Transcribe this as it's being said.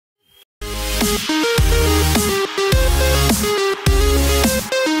Alright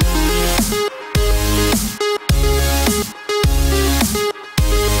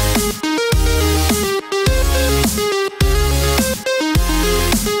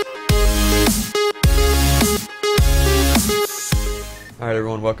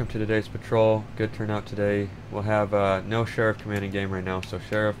everyone, welcome to today's patrol. Good turnout today. We'll have no Sheriff commanding game right now, so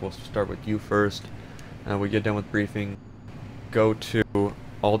Sheriff, we'll start with you first. We get done with briefing, go to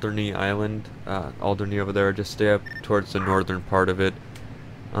Alderney Island, Alderney over there, just stay up towards the northern part of it.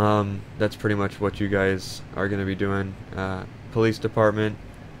 That's pretty much what you guys are going to be doing. Police department,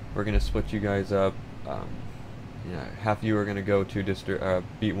 we're going to split you guys up. Half of you are going to go to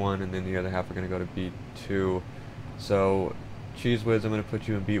beat 1, and then the other half are going to go to beat 2. So Cheese Whiz, I'm going to put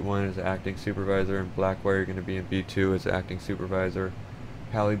you in beat 1 as acting supervisor, and Blackwire, you're going to be in beat 2 as acting supervisor.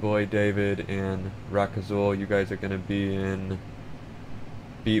 Pally Boy, David, and Rockazul, you guys are going to be in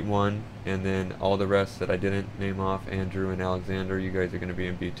beat 1, and then all the rest that I didn't name off, Andrew and Alexander, you guys are going to be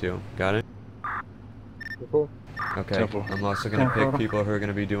in beat 2. Got it? Cool. Okay. Temple. I'm also going to pick people who are going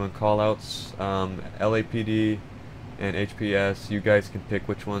to be doing callouts. LAPD and HPS, you guys can pick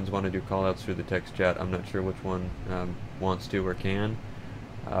which ones want to do callouts through the text chat. I'm not sure which one wants to or can.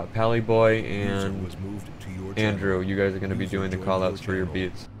 Pally Boy and Andrew, you guys are going to be doing the callouts for your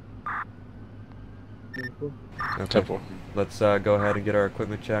beats. Okay. Temple. Let's go ahead and get our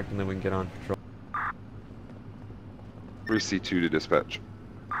equipment checked, and then we can get on patrol. 3C2 to dispatch.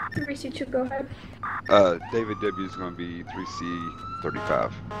 3C2, go ahead. David W is going to be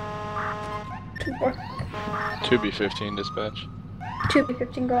 3C35. 2-4. 2B15 dispatch.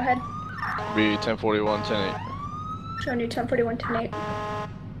 2B15, go ahead. B 1041 10-8. Showing you 1041, 10-8.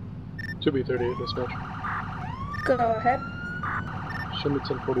 2B38 dispatch. Go ahead. Show me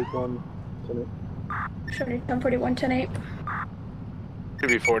 1041 10-8. Showing you 1041, 10-8.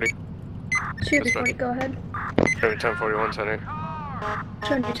 2B40. 2B40, go ahead. Show me 1041 10-8.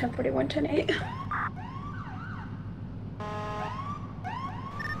 Showing you 1041, 10-8.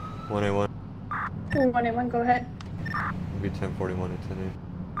 1A1. 1A1, go ahead. It'll be 1041 and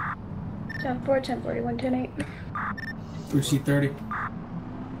 10-8. 10-4, 1041, 10-8. 3C30.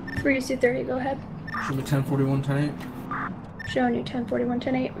 3C30, go ahead. Show me 1041 10-8. Showing you 1041,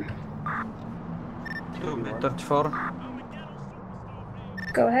 10-8. 2B34.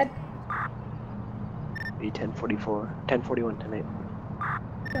 Go ahead. B 1044. 1041 10-8.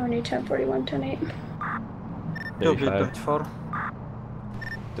 Showing you 1041, 10-8. 2B34.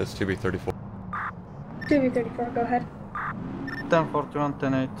 That's 2B34. 2B34, go ahead. 1041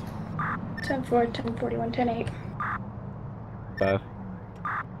 10-8. 10-4, 1041, 10-8. 5.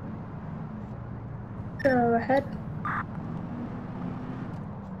 Go ahead.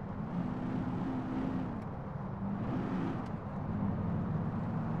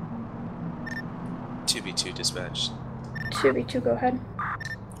 B2 dispatch. 2B2, go ahead.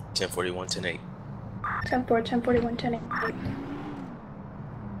 1041 10-8. 10-4, 1041, 10-8.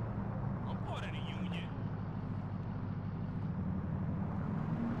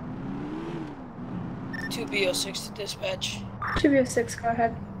 2B06 to dispatch. 2B06, go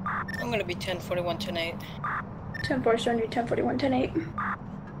ahead. I'm gonna be 1041 10-8. 10-4, showing you 1041, 10-8.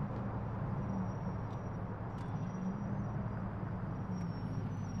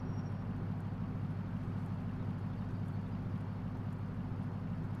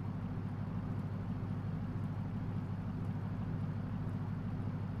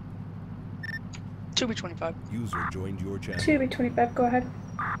 2B25. User joined your channel. 2B25, go ahead.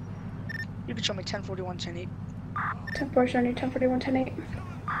 You can show me 1041 10-8. 10-4, showing you 1041, 10-8.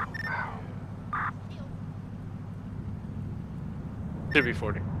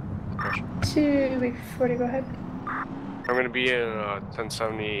 2B40. 2B40, go ahead. I'm going to be in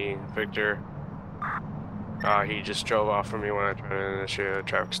 1070 Victor. He just drove off from me when I tried to initiate a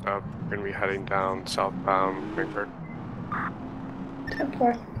traffic stop. We're going to be heading down southbound Frankfurt.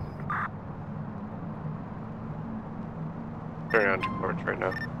 10-4. Turning on to porch right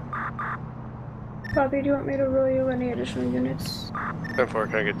now. Bobby, do you want me to roll you any additional units? 10-4,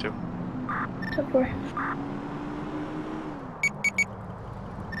 can I get 2? 10-4.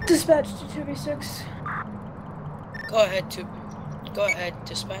 Dispatch to 2B6. Go ahead,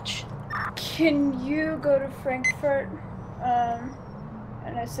 dispatch. Can you go to Frankfurt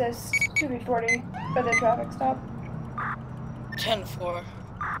and assist 2B40 for the traffic stop? 10-4.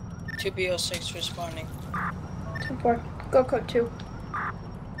 2B06 responding. 10-4. Go code 2.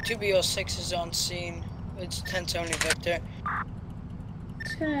 2B06 is on scene. It's 1070 Victor.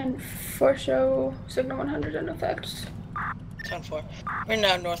 10-4, show signal 100 in effect. 10-4. We're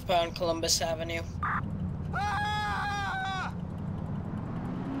now northbound Columbus Avenue.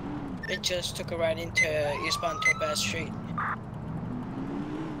 It just took a ride into eastbound Topaz Street.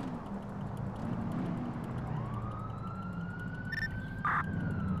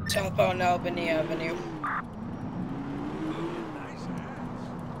 Southbound Albany Avenue.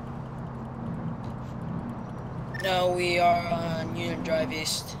 No, we are on Union Drive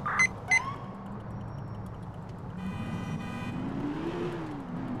East.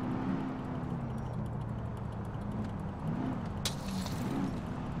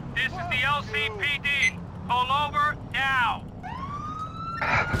 This is the LCPD. Pull over now.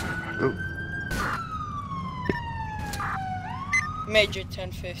 Major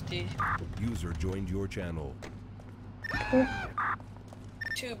 1050. User joined your channel.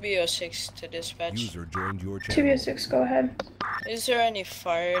 2B06 to dispatch. User joined your channel. 2B06, go ahead. Is there any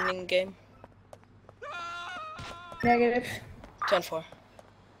fire in game? Negative. 10-4.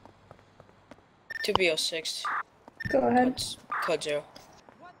 2B06. Go ahead. Code 0.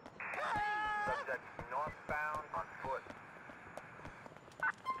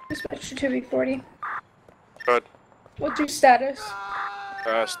 Dispatch to 2B40. Good. What's your status?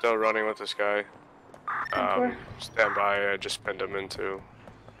 Still running with this guy. 10-4. Stand by, I just pinned him into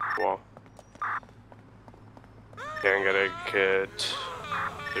wall. Can't get a kit.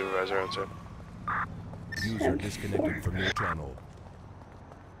 Supervisor answer. User disconnected from your channel.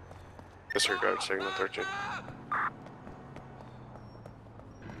 Disregard signal 13.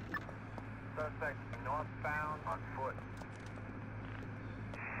 Suspect northbound on foot.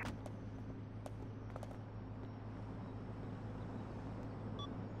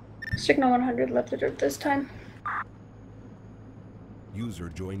 Signal 100 left the dirt this time. User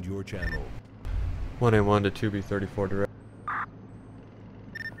joined your channel. 1A1 to 2B34 direct.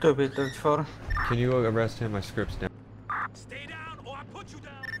 2B34. Can you arrest him? My script's down. Stay down or I put you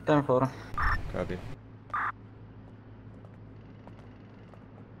down. 10-4. Copy.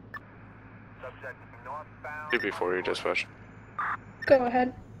 Subject northbound. 2B4, you dispatch. Go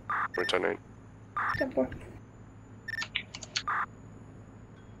ahead. Return 8. 10-4.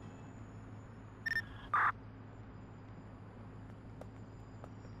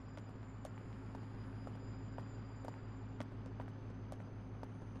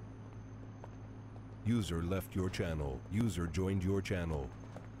 User left your channel. User joined your channel.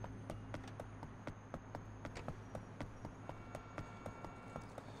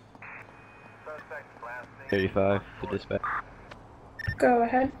 Suspect blasting. 35 to dispatch. Go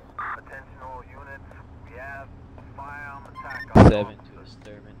ahead. Attention all units. We have a firearm attack on 7 to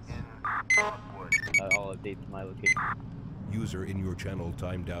disturbance. in Northwood. I'll update my location. User in your channel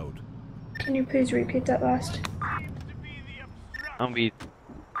timed out. Can you please repeat that last? I'm be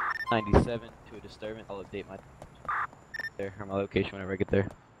 97 to a disturbance. I'll update my location whenever I get there.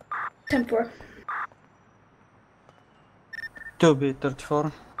 10-4.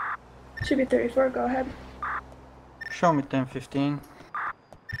 2B34. 2B34, go ahead. Show me 1015.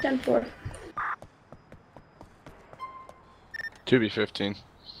 10-4. 2B15.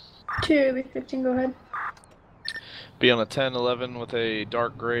 2B15, go ahead. Be on a 10-11 with a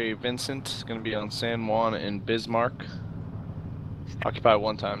dark gray Vincent. Gonna be on San Juan and Bismarck. Occupy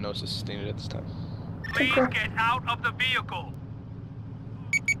one time, no sustained at this time. Please get out of the vehicle.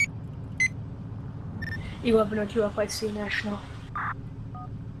 1102 FIC National.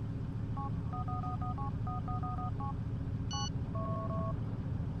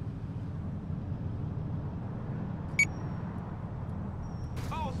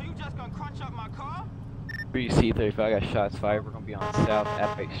 Oh, so you just gonna crunch up my car? 3C35, I got shots fired. We're gonna be on South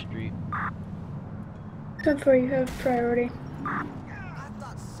Apex Street. 10-4, you have priority. I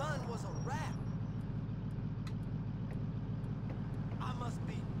thought Sun was a rat. I must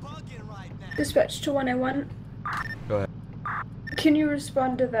be bugging right now. Dispatch to 1A1. Go ahead. Can you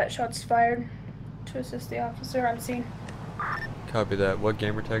respond to that shots fired to assist the officer on scene? Copy that. What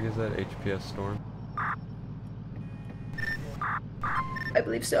gamer tag is that? HPS Storm? I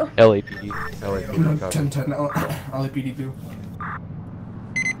believe so. LAPD. LAPD, copy. 1010 LAPD 2.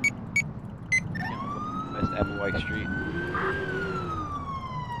 West Applewhite Street.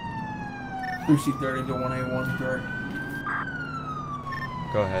 3C30 to 1A1 direct.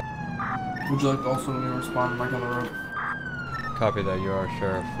 Go ahead. Would you like also to respond back on the road? Copy that. You are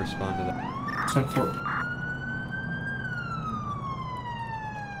sheriff. Respond to that. 10-4.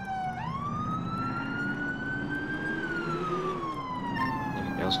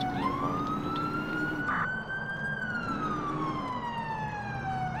 Anything else to be informed?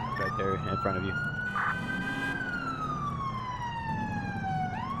 Right there in front of you.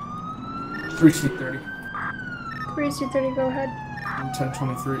 3C30 3C30, go ahead. and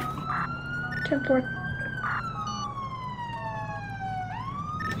 1023. 10-4.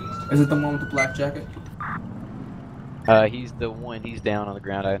 Is it the one with the black jacket? He's the one. He's down on the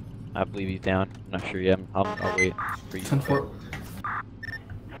ground. I believe he's down. I'm not sure yet. I'll wait for you. 10-4.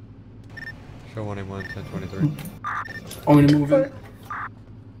 Show 181, 1023. Want me to move in?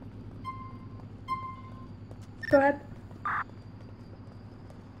 Go ahead.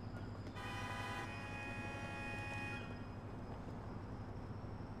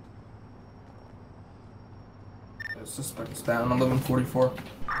 The suspect is down. 1144.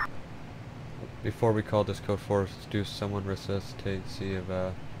 Before we call this code 4, do someone resuscitate, see if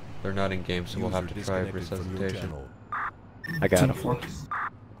they're not in game, so we'll have to try resuscitation. I got him. 10-4.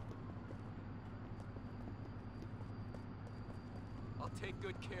 I'll take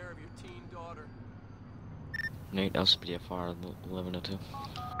good care of your teen daughter. Nate, LCDFR 1102.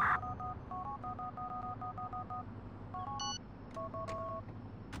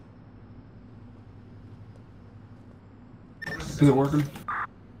 Is it working?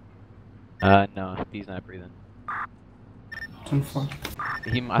 No, he's not breathing. 10-4.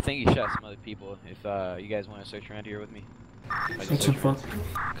 I think he shot some other people. If you guys want to search around here with me. 10-4.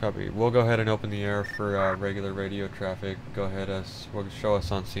 Copy. We'll go ahead and open the air for regular radio traffic. Go ahead, we'll show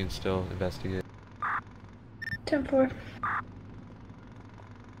us on scene still, investigate. 10-4.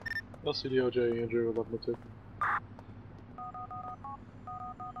 LCDoJ, Andrew, 1102.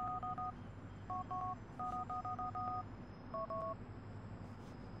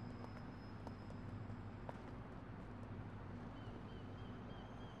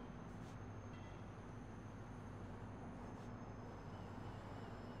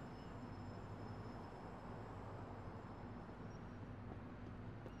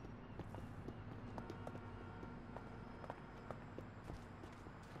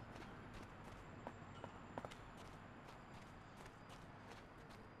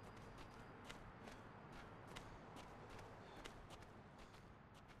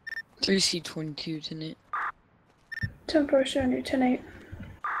 C22 tonight. 10-4 showing you 10-8.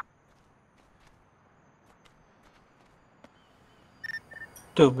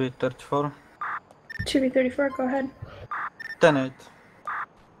 Tobu 34. 2B34, go ahead. 10-8.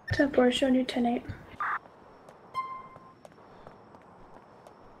 10-4 showing you 10-8.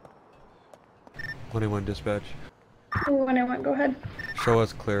 181 dispatch. 181, go ahead. Show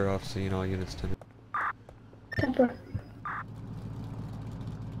us clear off scene, all units 10. 10-4.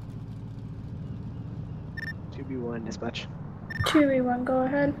 2B1 dispatch. 2B1, go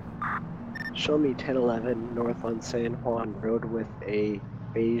ahead. Show me 1011 north on San Juan Road with a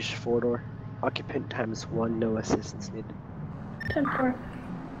beige 4-door. Occupant ×1, no assistance needed. 10-4.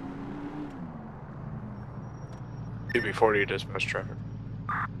 2B40 dispatch traffic.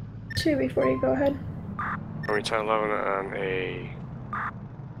 2B40, go ahead. Show me 1011 on a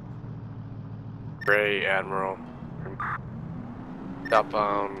gray Admiral.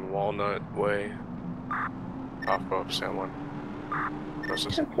 Southbound Walnut Way. Off of San Juan.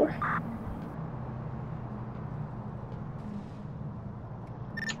 10-4.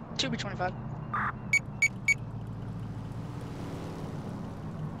 2B25.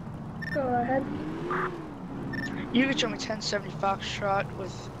 Go ahead. You can show me 1070 Foxtrot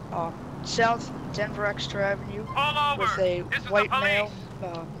with South Denver Extra Avenue with a white male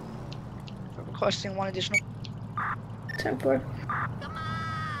requesting 1 additional. 10-4.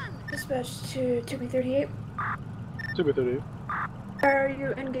 Dispatch to 2B38. 2B38. Are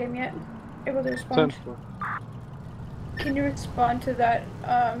you in game yet? Able to respond? 10-4. Can you respond to that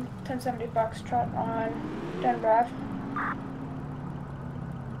 1070 Foxtrot on Denver Ave?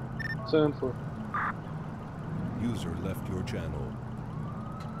 10-4. User left your channel.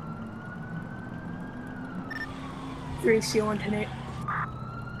 3C1 10-8.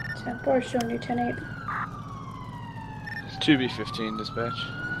 10-4 showing you 10-8. 2B15 dispatch.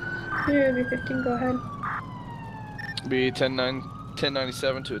 2B15, go ahead. Be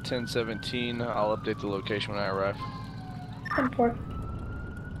 1097 to a 1017. I'll update the location when I arrive. 10-4.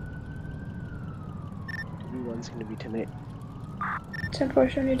 B1's going to be 10-8. 10-4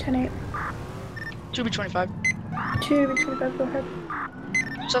 showing you 10-8. 2B25. 2B25, go ahead.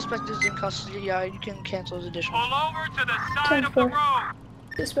 Suspect is in custody. You can cancel his additional. Pull over to the side of the 10-4. road.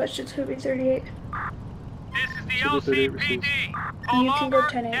 Dispatch to 2B38. This is the 2B38 LCPD. You Pull can go over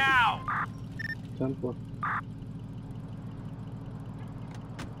 10-8. now. 10-4.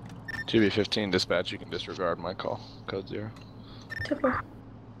 2B15 dispatch, you can disregard my call. Code 0. 10-4.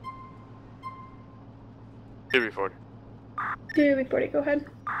 2B40. 2B40, go ahead.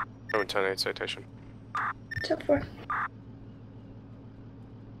 Show me 10-8 citation. 10-4.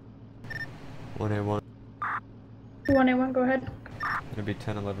 181. 181, go ahead. Gonna be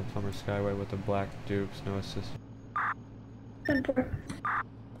 1011 Plumber Skyway with a black Dukes, no assist. 10-4.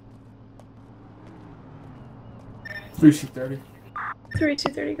 3C30.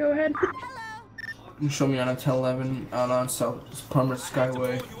 3230, go ahead. You show me on a 1011 on South Plumber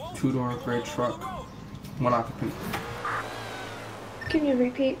Skyway, 2-door gray truck, 1 occupant. Can you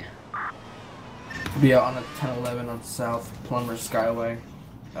repeat? Be out on a 1011 on South Plumber Skyway,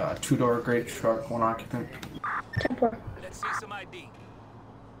 2-door gray truck, 1 occupant. 10-4. Let's see some ID.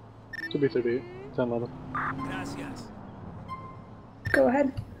 2B38, 1011. Gracias. Go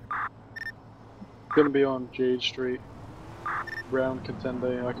ahead. Gonna be on Jade Street. Brown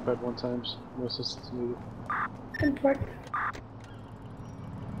Contende, occupied 1 times. No assistance needed. 10-4.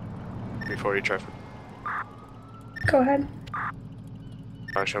 340 traffic. Go ahead.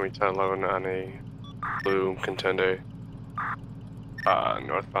 Show me 1011 on a blue Contende.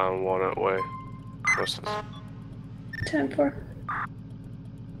 Northbound Walnut Way. What's this? 10-4.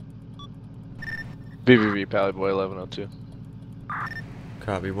 BBB Pally Boy 1102.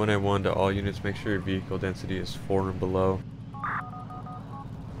 Copy. 1A1 to all units. Make sure your vehicle density is 4 and below.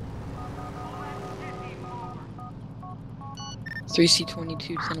 Three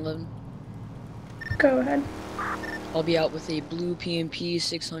C22 1011. Go ahead. I'll be out with a blue PMP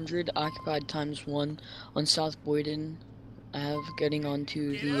 600 occupied ×1 on South Boyden Ave, getting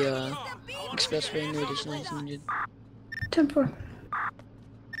onto the expressway. No additional is needed. 10-4.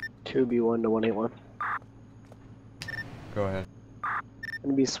 2B1 to 181. Go ahead. I'm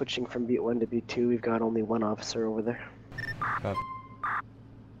gonna be switching from B1 to B2. We've got only 1 officer over there. Copy.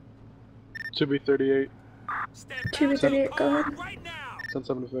 2B38, 2B38, go ahead.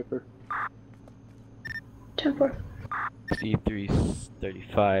 10-7 to Victor. 10-4.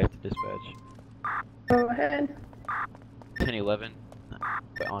 C335 to dispatch. Go ahead. 1011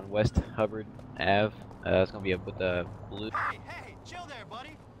 on West Hubbard Ave. It's gonna be up with the blue. Hey, chill there,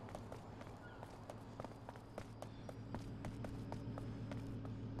 buddy.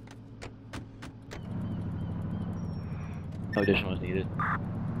 No additional is needed.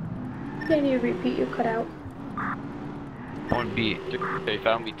 Can you repeat? You cut out. On B 35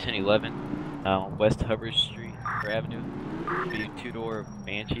 on B 1011 West Hubbard Street or Avenue. Be 2-door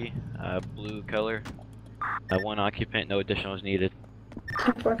Banshee, blue color. 1 occupant, no additional is needed.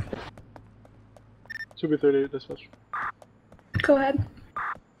 10-4. 2B38, dispatch. Go ahead.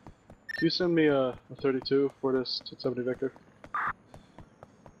 Can you send me a 32 for this 270 Victor?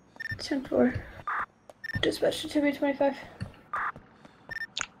 10-4. Dispatch to 2B25.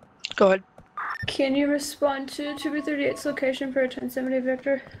 Go ahead. Can you respond to 2B38's location for a 1070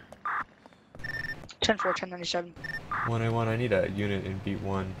 Victor? 10-4, 1097. 1A1, I need a unit in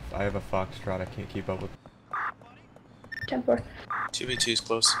B1. I have a Foxtrot, I can't keep up with. 10-4. 2B2 is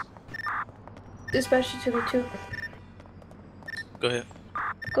close. Dispatch to 2B2. Go ahead.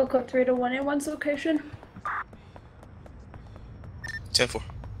 Go code 3 to 1A1's location. 10-4.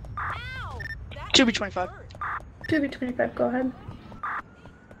 2B25. 2B25, go ahead.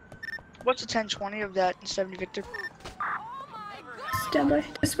 What's the 1020 of that 70 Victor? Standby.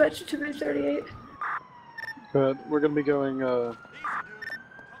 Dispatch to 2B38. We're gonna be going, gonna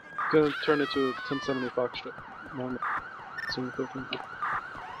turn it to 1070 Foxtrot. No, 715.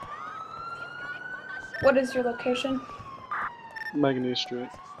 What is your location? Manganese Street.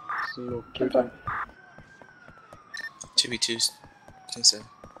 So, 2B2's 10-7.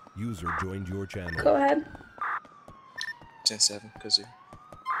 User joined your channel. Go ahead. 10-7, Kazoo.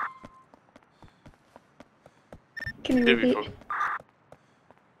 Can you repeat?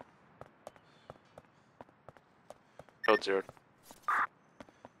 Code 0.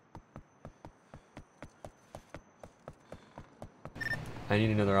 I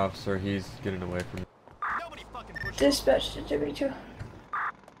need another officer, he's getting away from me. Dispatch to 2B2.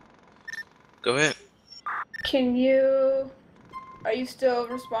 Go ahead. Can you... Are you still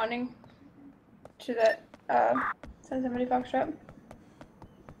responding to that 1070 Foxtrot?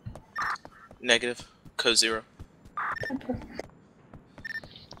 Negative. Code 0.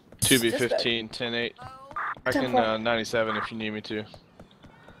 2B15, 10-8. I can 97 if you need me to.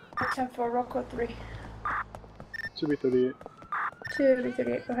 10-4, roll code 3. 2B38.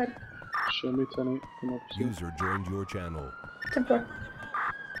 2B38, go ahead. Show me 10-8. Come up. User joined your channel. 10-4.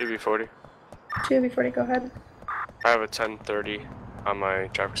 2B40. 2B40, go ahead. I have a 1030 on my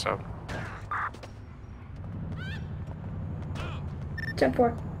traffic stop.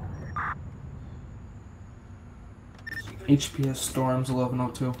 10-4. HPS Storms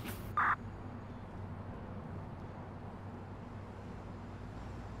 1102.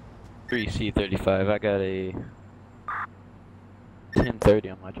 Three C35. I got a 1030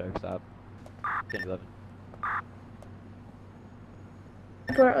 on my traffic stop. 1011.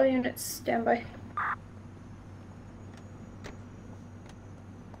 For all units, standby.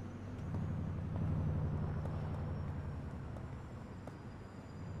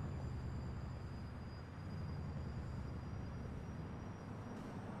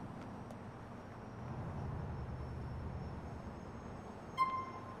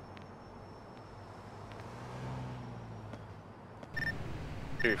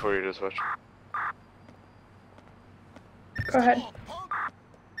 Before you dispatch. Go ahead.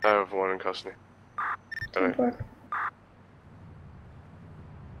 I have one in custody. 10-4.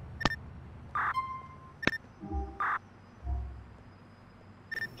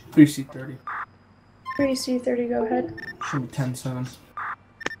 Three C30. 3C30, go ahead. Show me 10-7.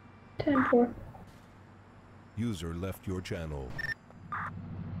 10-4. User left your channel.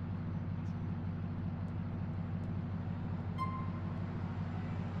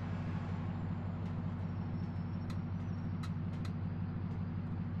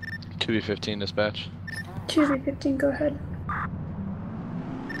 Two B 15 dispatch. 2B15, go ahead.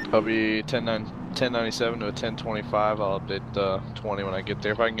 I'll be 1097 to a 1025. I'll update 20 when I get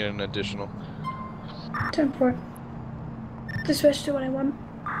there if I can get an additional. 10-4. Dispatch to 181.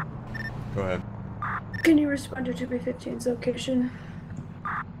 Go ahead. Can you respond to 2B15's location?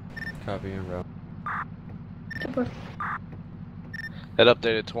 Copy and route. 10-4. That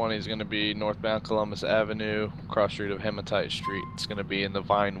updated 20 is going to be northbound Columbus Avenue, cross street of Hematite Street. It's going to be in the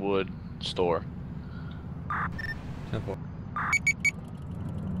Vinewood store. 10-4.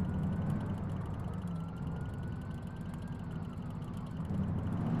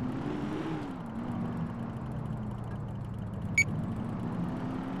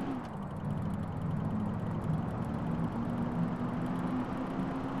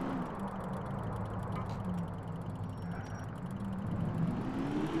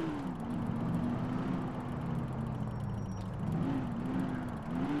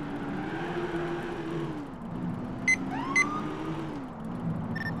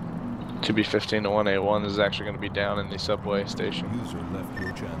 To be 15 to 181 is actually going to be down in the subway station. User left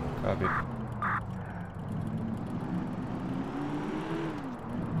your channel. Copy.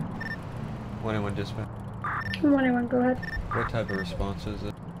 One and one dispatch. 181, go ahead. What type of response is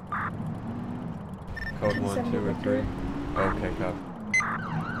it? Code 1, 2, or 3? Okay, copy.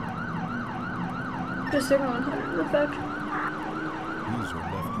 Just signal on the effect. User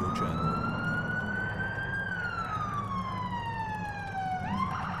left your channel.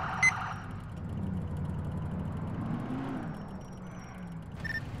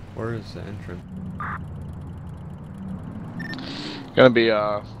 Where is the entrance? Gonna be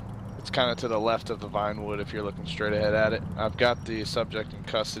it's kind of to the left of the Vinewood if you're looking straight ahead at it. I've got the subject in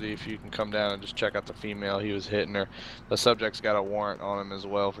custody. If you can come down and just check out the female, he was hitting her. The subject's got a warrant on him as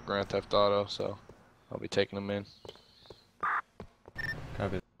well for Grand Theft Auto, so I'll be taking him in.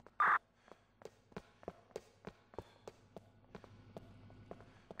 Copy.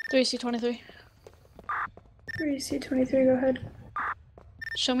 Three C23. 3C23, go ahead.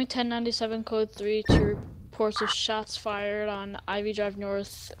 Show me 1097 code 3 to reports of shots fired on Ivy Drive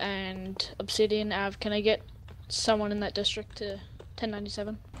North and Obsidian Ave. Can I get someone in that district to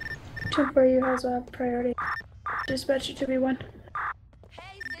 1097? 2-4, you has a priority. Dispatch to B1.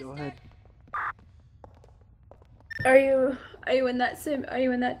 Go ahead. Are you in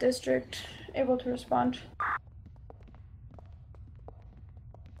that district able to respond?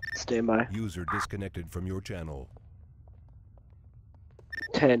 Stand by. User disconnected from your channel.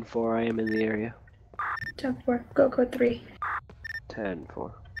 10-4, I am in the area. 10-4, go code 3.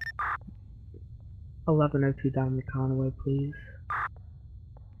 10-4. 1102 down the Conway, please.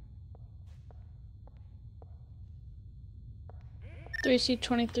 Three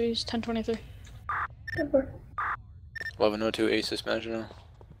C23 is 1023. 10-4. 1102 Aces Marginal.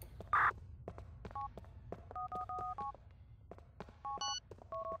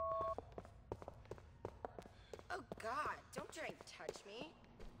 Oh God! Don't try and touch me.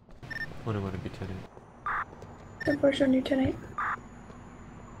 1 and 1 to be 10-8. 10-4, showing you 10-8.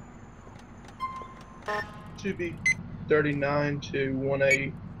 2B 39 to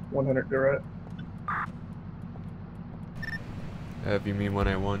 1A 100 direct. If you mean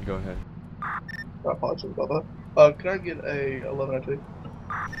 181, go ahead. I apologize about that. Can I get a 1102?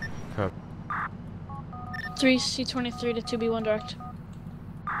 Copy. 3 C23 to 2B1 direct.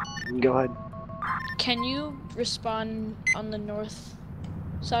 Go ahead. Can you respond on the north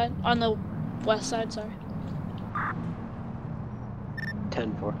side? On the west side, sorry.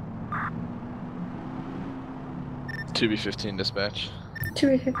 10-4. 2B15 dispatch.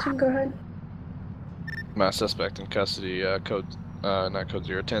 2B15, go ahead. My suspect in custody, not code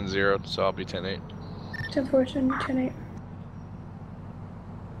 0, 10-0, so I'll be 10-8. 10-4, showing you 10-8.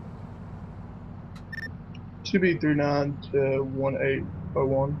 2B 39 to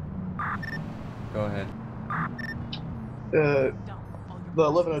 1801. Go ahead. The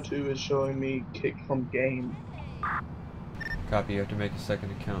 1102 is showing me kick from game. Copy, you have to make a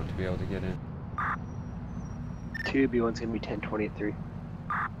second account to be able to get in. 2B1's gonna be 1023.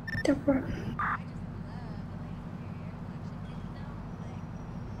 10-4.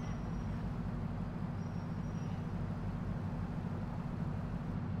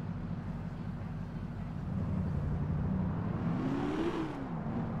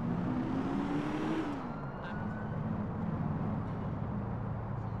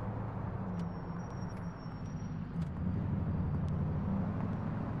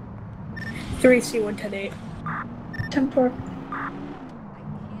 3C110-8. 10-4.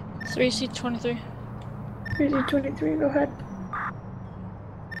 3C23. 3C23, go ahead.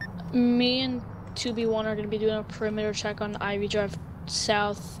 Me and 2B1 are going to be doing a perimeter check on Ivy Drive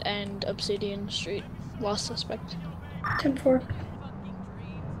South and Obsidian Street. Lost suspect. 10-4.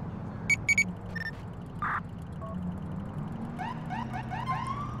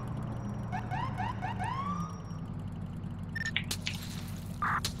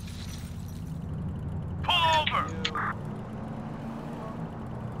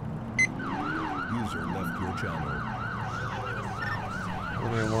 User left your channel.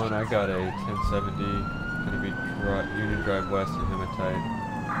 101, I got a 1070. Gonna be Union Drive West and Hematite.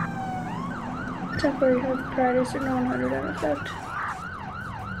 10-4, you have priority signal 100 in effect.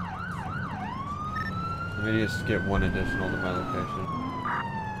 Let me just get one additional to my location.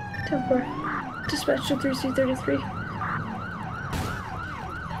 10-4. Dispatch to 3C33.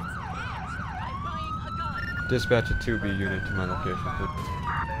 Dispatch a 2B unit to my location, please.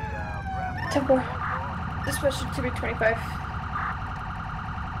 10-4. Dispatch to 2B25.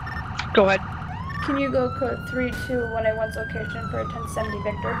 Go ahead. Can you go code 32181's location for a 1070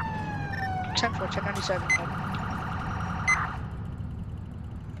 Victor? 10-4, 1097.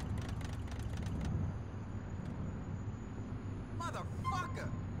 Motherfucker!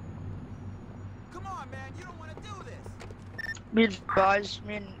 Come on, man, you don't want to do this. Be advised,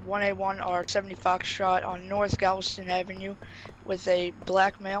 me and 1A1 are 70 Foxtrot on North Galveston Avenue with a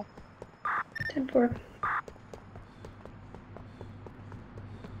black male. 10-4.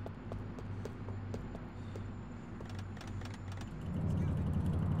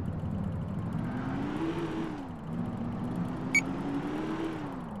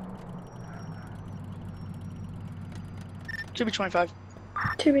 To be 25.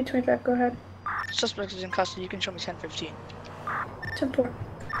 2B25, go ahead. Suspect is in custody. You can show me 1015. 10-4.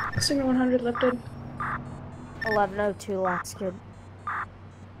 Signal 100 lifted. 1102 last kid.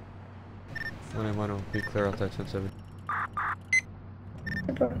 101 will be clear outside 1070.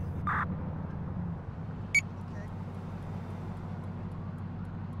 10-4.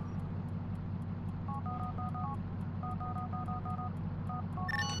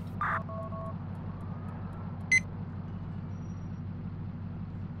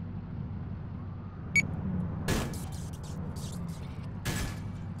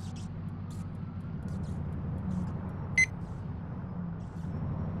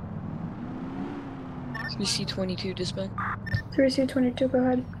 C22 dispatch. 3C22, go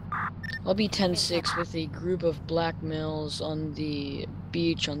ahead. I'll be 10-6 with a group of black males on the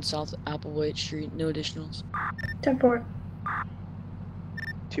beach on South Applewhite Street. No additionals. 10-4.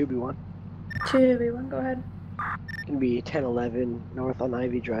 2B1. 2B1, go ahead. Gonna be 1011 north on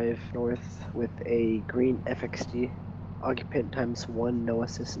Ivy Drive north with a green FXD. Occupant ×1, no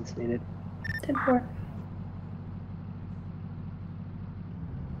assistance needed. 10-4.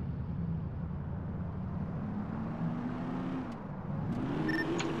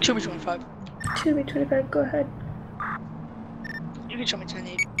 2B25. 2B25, go ahead. You can show me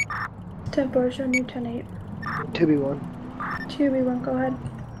 10-8. 10-4, showing you 10-8. 2B1. 2B1, go ahead.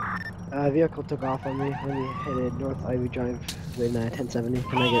 Vehicle took off on me when we headed north Ivy Drive in 1070.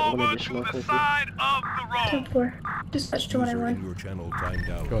 Can I get one additional quickly? 10-4. Dispatch to User in 1A1. your channel timed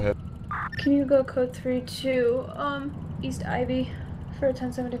out. Go ahead. Can you go code 32, East Ivy for a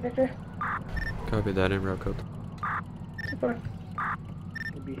 1070 Victor? Copy that in route code. 10-4.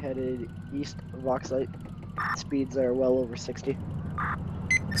 We'll be headed east of Oxlight. Speeds are well over 60.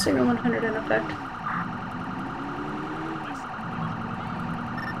 Signal 100 in effect.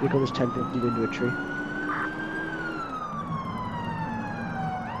 Vehicle was 1050 into a tree.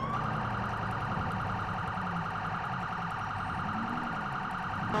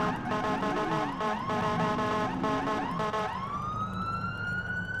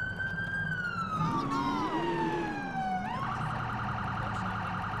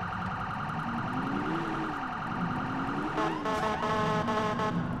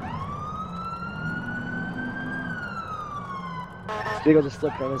 Vehicle just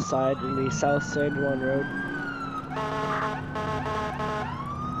slipped on his side in the South San Juan Road.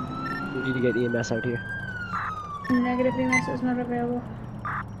 We need to get EMS out here. Negative EMS is not available.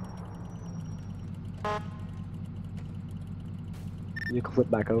 Vehicle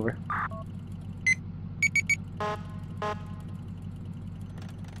flip back over.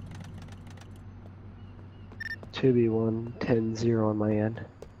 Two B1 10-0 on my end.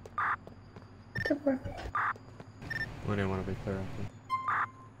 10-4. We didn't want to be clear after.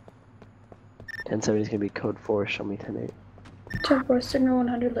 1070 is gonna be code 4. Show me 10-8. 10-4, signal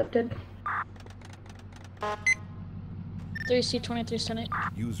 100 lifted. 3C23 Senate.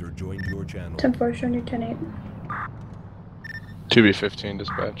 User joined your channel. 10-4, showing you 10-8. 2B15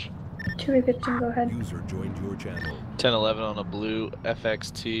 dispatch. 2B15, go ahead. User joined your channel. 1011 on a blue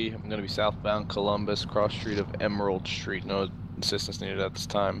FXT. I'm going to be southbound Columbus, cross street of Emerald Street. No assistance needed at this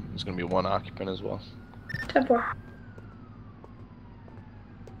time. There's going to be one occupant as well. 10-4.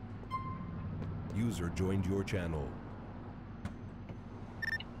 User joined your channel.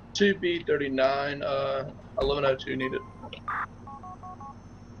 2B39, 1102 needed.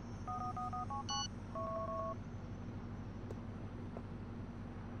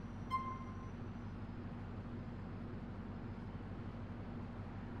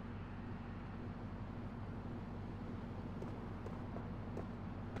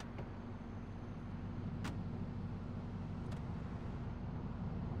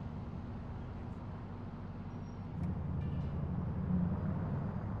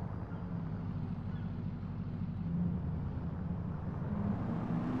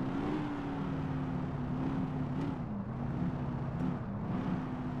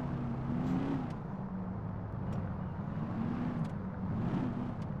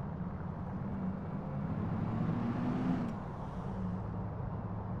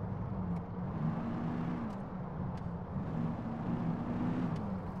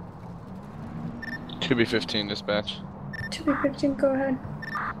 Two B15 dispatch. 2B15, go ahead.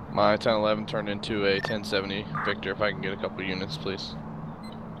 My 1011 turned into a 1070 Victor. If I can get a couple units, please.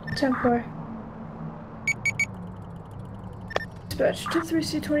 10-4. Dispatch to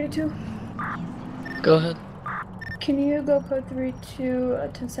 3C22. Go ahead. Can you go code 3 to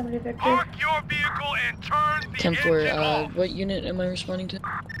 1070 Victor? Park your vehicle and turn the 10-4, engine off. what unit am I responding to?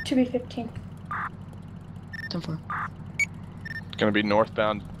 2B15. 10-4. It's going to be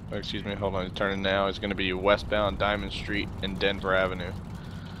northbound. Oh, excuse me, hold on. It's turning now. It's going to be westbound Diamond Street and Denver Avenue.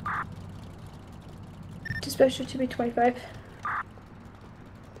 Dispatch to 2B25.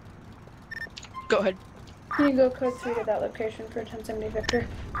 Go ahead. Can you go code 3 to that location for 1070 Victor?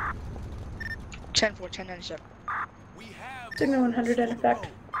 10-4, 1097. Signal 100 in effect.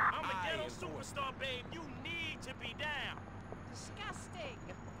 I'm a ghetto superstar, babe. You need to be down. Disgusting.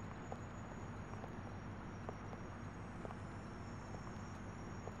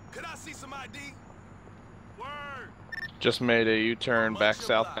 Could I see some ID? Word. Just made a U-turn back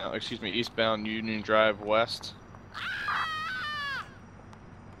southbound, excuse me, eastbound Union Drive West.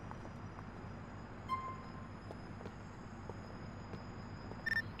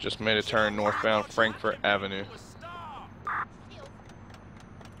 Just made a turn northbound Frankfurt Avenue.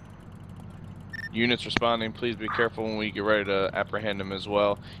 Units responding, please be careful when we get ready to apprehend him as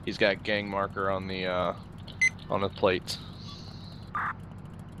well. He's got gang marker on the plate.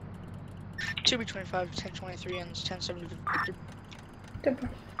 2B25, 1023 and 1070 Victor.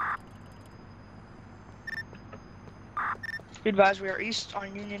 Be advised, we are east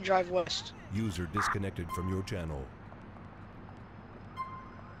on Union Drive West. User disconnected from your channel.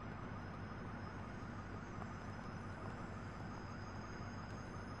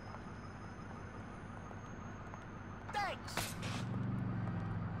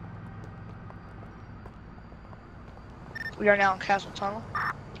 We are now in Castle Tunnel.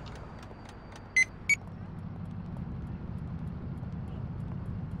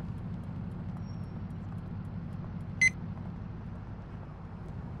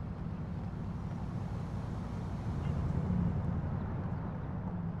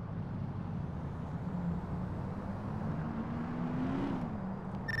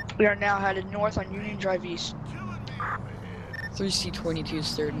 We are now headed north on Union Drive East. 3C22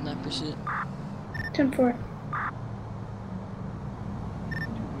 is third in that pursuit. 10-4.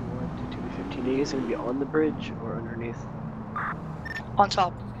 2B15, are you guys going to be on the bridge or underneath? On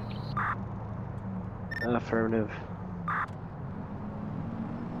top. Affirmative.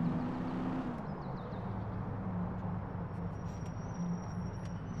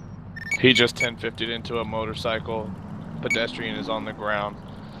 He just 1050'd into a motorcycle. Pedestrian is on the ground.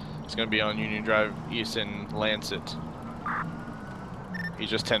 It's going to be on Union Drive East in Lancet. He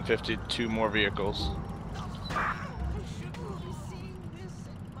just 1050'd two more vehicles.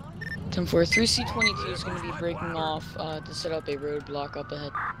 10-4, 3C22 is going to be breaking off to set up a roadblock up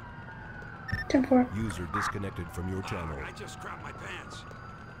ahead. 10-4. User disconnected from your channel. I just grabbed my pants.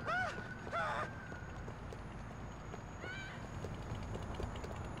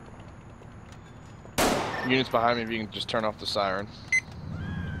 Units behind me, if you can just turn off the siren.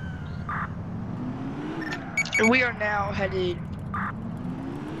 We are now headed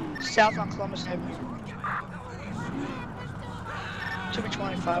south on Columbus Avenue.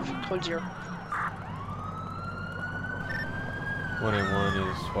 2B25, code 0. 181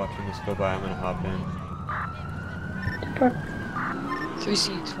 is watching this go by. I'm gonna hop in. Temper.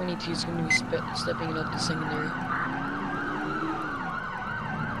 3C22 is going to be stepping it up to secondary.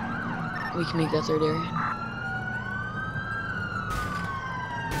 We can make that third area.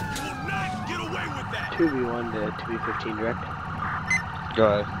 Get away with that! 2B1 to 2B15 direct. Go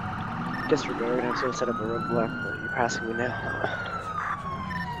ahead. Disregard, I'm just gonna set up a roadblock, but you're passing me now.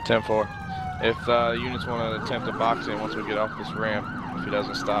 10-4. If units want to attempt a box in once we get off this ramp, if he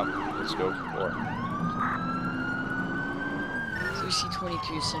doesn't stop, let's go for it.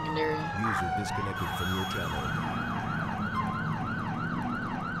 3C22 secondary. User disconnected from your channel.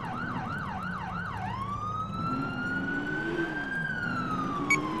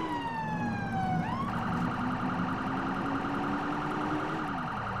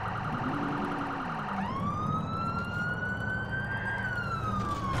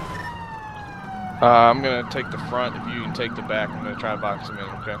 I'm gonna take the front. If you can take the back, I'm gonna try to box him in.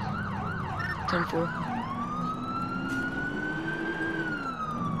 Okay. 10-4.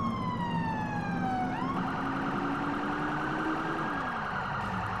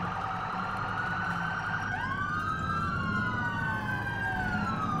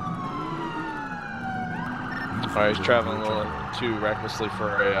 Alright, he's traveling a little too recklessly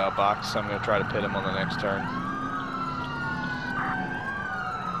for a box, so I'm gonna try to pit him on the next turn.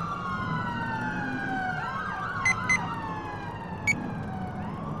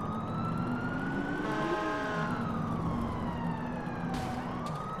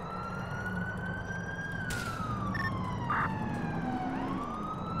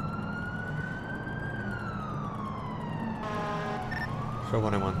 Show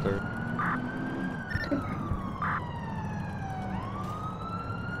 1 and 1/3.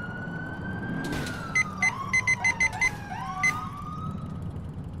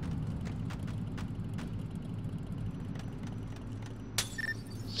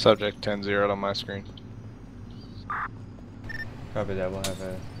 Subject 10-0 on my screen. Copy that, we'll have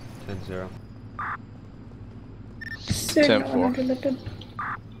a 10-0. 10-4.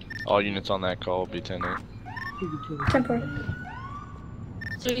 All units on that call will be 10-8. 10-4.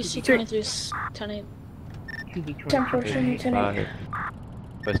 3C23 is 10-8. 10-4, show me 10-8.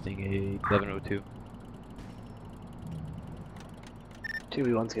 Requesting a 1102.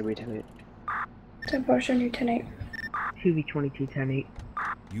 2B1's gonna be 10-8. 10-4, show you 10-8. 2B22 10-8.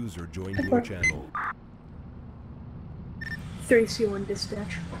 User joined your channel. 3C1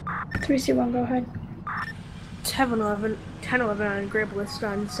 dispatch. 3C1, go ahead. 10-11 on Grape List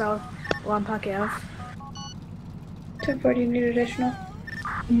on South Lompoc Ave. 10-4, do you need additional?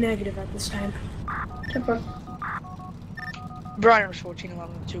 Negative at this time. 10-4. Brian was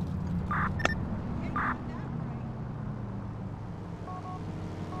 14-11-2.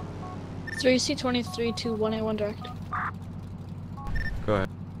 Three C23 to 1A1 direct. Go ahead.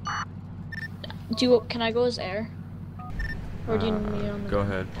 Can I go as air? Or do you need me on the... Go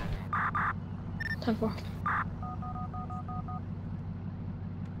ahead. 10-4.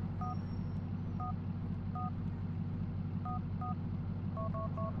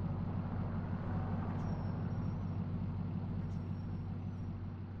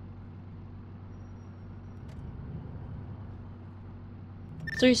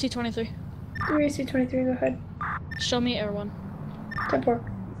 Three C23. 3C23, go ahead. Show me air 1. 10-4.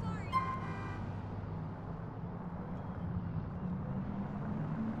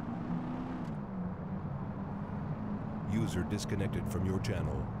 User disconnected from your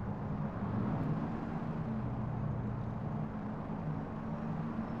channel.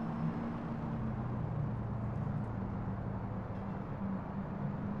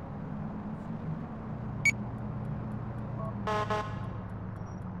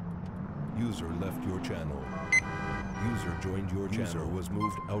 User left your channel. User joined your channel. User was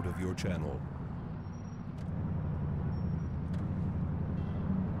moved out of your channel.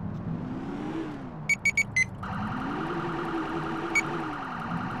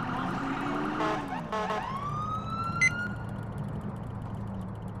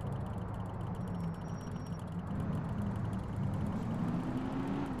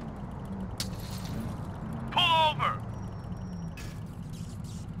 Pull over!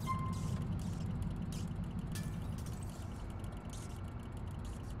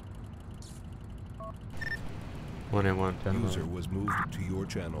 One and one. User was moved to your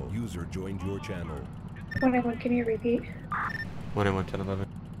channel. User joined your channel. 1-1, can you repeat? 1 and 1, 10-11.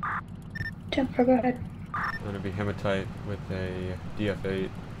 10-4, go ahead. I'm gonna be hematite with a DF8,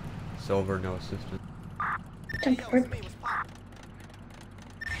 silver, no assistant. 10-4.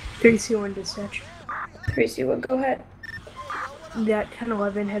 3C1 dispatch. 3C1, go ahead. That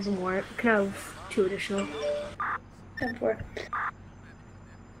 10-11 has a warrant. Can I have 2 additional? 10-4.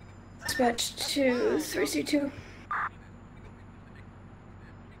 Dispatch to 3C2.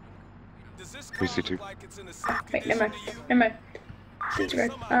 3C2. Wait, never mind. Never mind.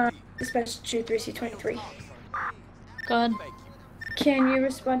 Disregard. Dispatch to 3C23. Go ahead. Can you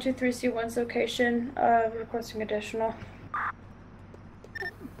respond to 3C1's location, requesting additional?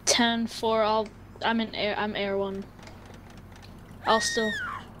 10-4, I'm air 1. I'll still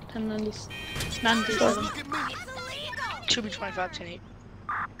 1097. 2B25, 10-8.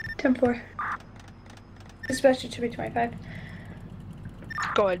 10-4. Dispatch to 2B25.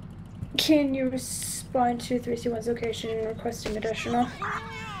 Go ahead. Can you respond to 3C1's location, requesting additional?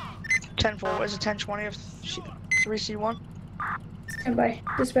 10-4, is it 10-20 of 3C1? Stand by.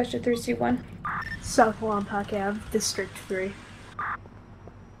 Dispatch to 3C1. South Lompoc Ave, District 3.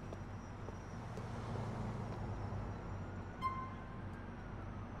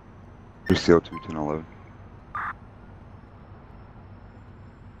 CL2 1011.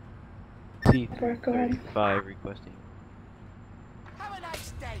 Go ahead. C35 requesting. Have a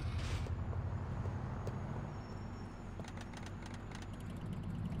nice day.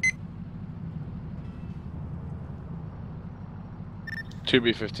 Two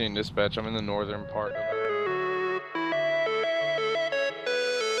B15 dispatch. I'm in the northern part of it.